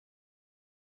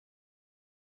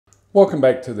Welcome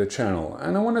back to the channel,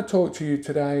 and I want to talk to you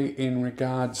today in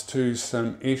regards to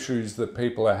some issues that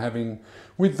people are having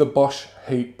with the Bosch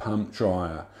Heat Pump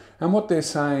Dryer. And what they're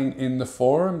saying in the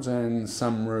forums and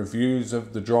some reviews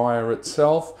of the dryer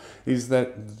itself is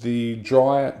that the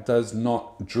dryer does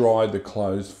not dry the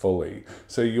clothes fully.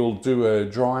 So you'll do a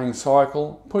drying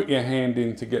cycle, put your hand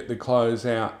in to get the clothes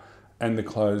out, and the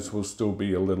clothes will still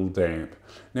be a little damp.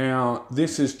 Now,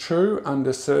 this is true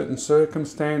under certain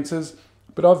circumstances,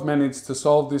 but I've managed to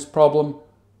solve this problem.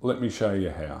 Let me show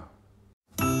you how.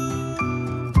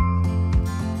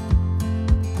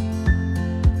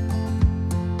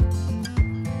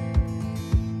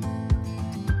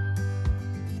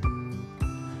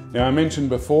 Now, I mentioned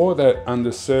before that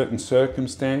under certain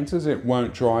circumstances it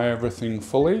won't dry everything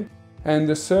fully. And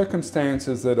the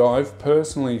circumstances that I've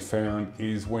personally found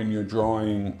is when you're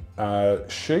drying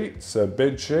sheets,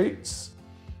 bed sheets,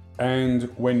 and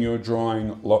when you're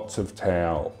drying lots of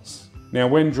towels. Now,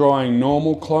 when drying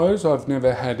normal clothes, I've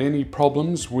never had any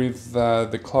problems with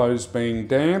the clothes being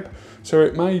damp. So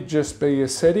it may just be a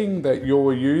setting that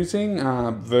you're using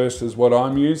versus what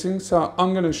I'm using. So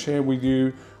I'm going to share with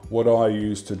you what I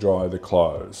use to dry the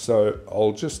clothes. So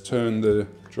I'll just turn the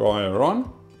dryer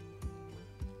on.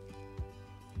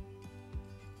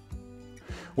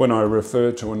 When I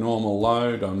refer to a normal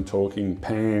load, I'm talking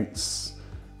pants,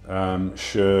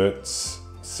 shirts,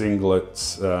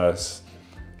 singlets,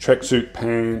 tracksuit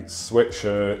pants,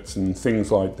 sweatshirts, and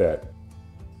things like that.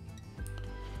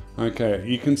 Okay,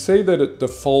 you can see that it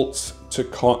defaults to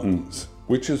cottons,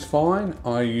 which is fine.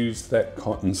 I use that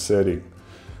cotton setting.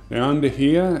 Now under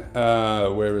here,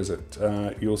 where is it?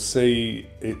 You'll see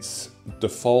it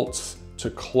defaults to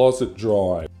closet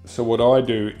dry. So what I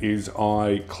do is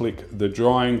I click the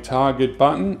drying target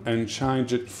button and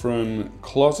change it from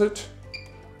closet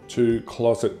to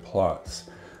closet plus.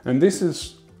 And this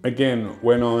is again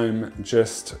when I'm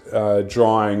just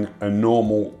drying a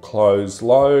normal clothes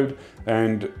load,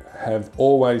 and have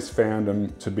always found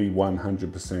them to be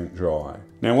 100% dry.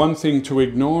 Now, one thing to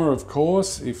ignore, of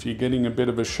course, if you're getting a bit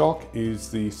of a shock,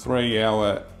 is the 3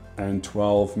 hour and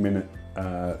 12 minute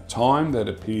time that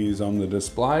appears on the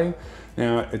display.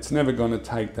 Now, it's never going to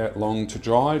take that long to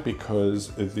dry because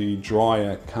the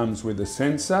dryer comes with a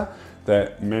sensor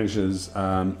that measures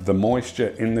the moisture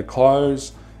in the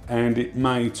clothes, and it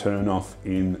may turn off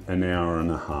in an hour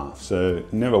and a half. So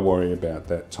never worry about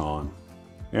that time.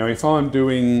 Now, if I'm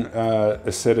doing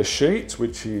a set of sheets,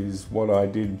 which is what I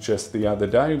did just the other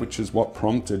day, which is what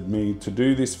prompted me to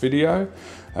do this video,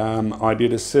 I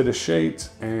did a set of sheets,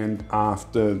 and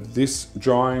after this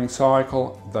drying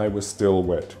cycle, they were still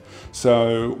wet.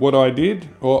 So what I did,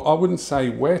 or I wouldn't say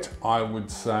wet, I would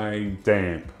say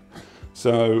damp.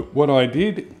 So what I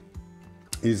did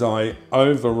is I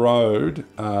overrode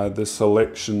the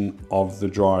selection of the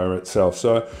dryer itself.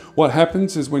 So what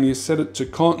happens is when you set it to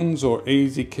cottons or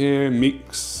easy care,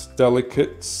 mix,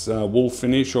 delicates, wool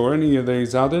finish, or any of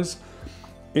these others,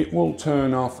 it will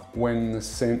turn off when the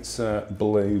sensor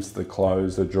believes the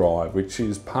clothes are dry, which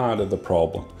is part of the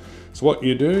problem. So what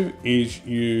you do is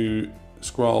you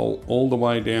scroll all the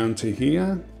way down to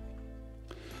here,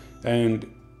 and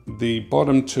the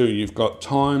bottom two, you've got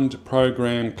timed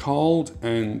program cold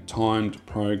and timed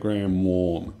program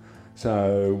warm.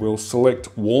 So we'll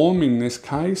select warm in this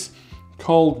case.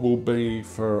 Cold will be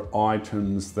for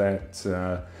items that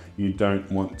you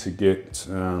don't want to get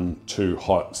too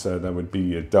hot, so that would be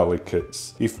your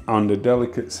delicates. If under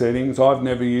delicate settings, I've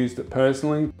never used it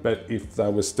personally, but if they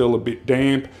were still a bit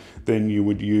damp, then you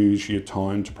would use your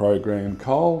timed program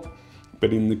cold.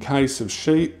 But in the case of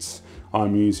sheets,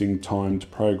 I'm using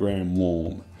timed program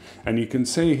warm. And you can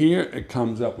see here, it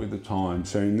comes up with a time.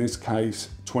 So in this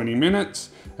case, 20 minutes,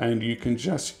 and you can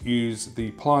just use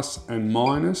the plus and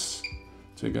minus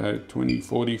to go 20,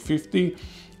 40, 50.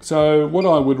 So what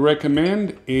I would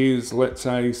recommend is, let's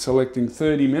say, selecting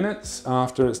 30 minutes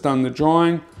after it's done the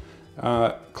drying,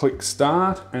 click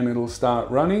start and it'll start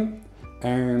running.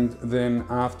 And then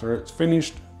after it's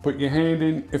finished, put your hand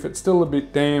in. If it's still a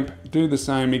bit damp, do the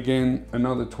same again,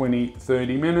 another 20,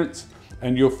 30 minutes,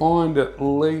 and you'll find at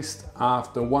least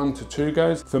after 1 to 2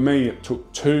 goes. For me, it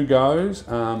took 2 goes,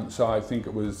 so I think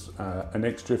it was an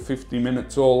extra 50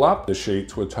 minutes all up. The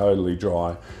sheets were totally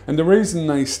dry. And the reason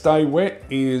they stay wet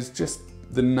is just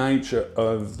the nature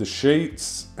of the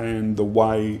sheets and the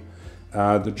way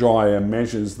the dryer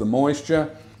measures the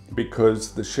moisture,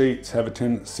 because the sheets have a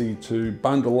tendency to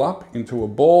bundle up into a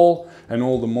ball and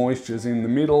all the moisture's in the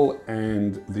middle,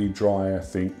 and the dryer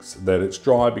thinks that it's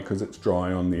dry because it's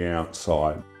dry on the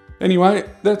outside. Anyway,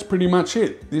 that's pretty much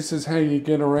it. This is how you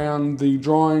get around the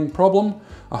drying problem.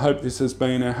 I hope this has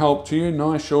been a help to you.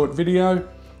 Nice short video.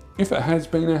 If it has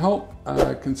been a help,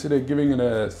 consider giving it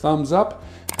a thumbs up.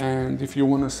 And if you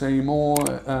want to see more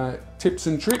tips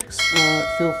and tricks,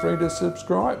 feel free to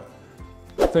subscribe.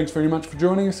 Thanks very much for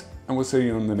joining us, and we'll see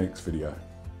you on the next video.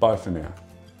 Bye for now.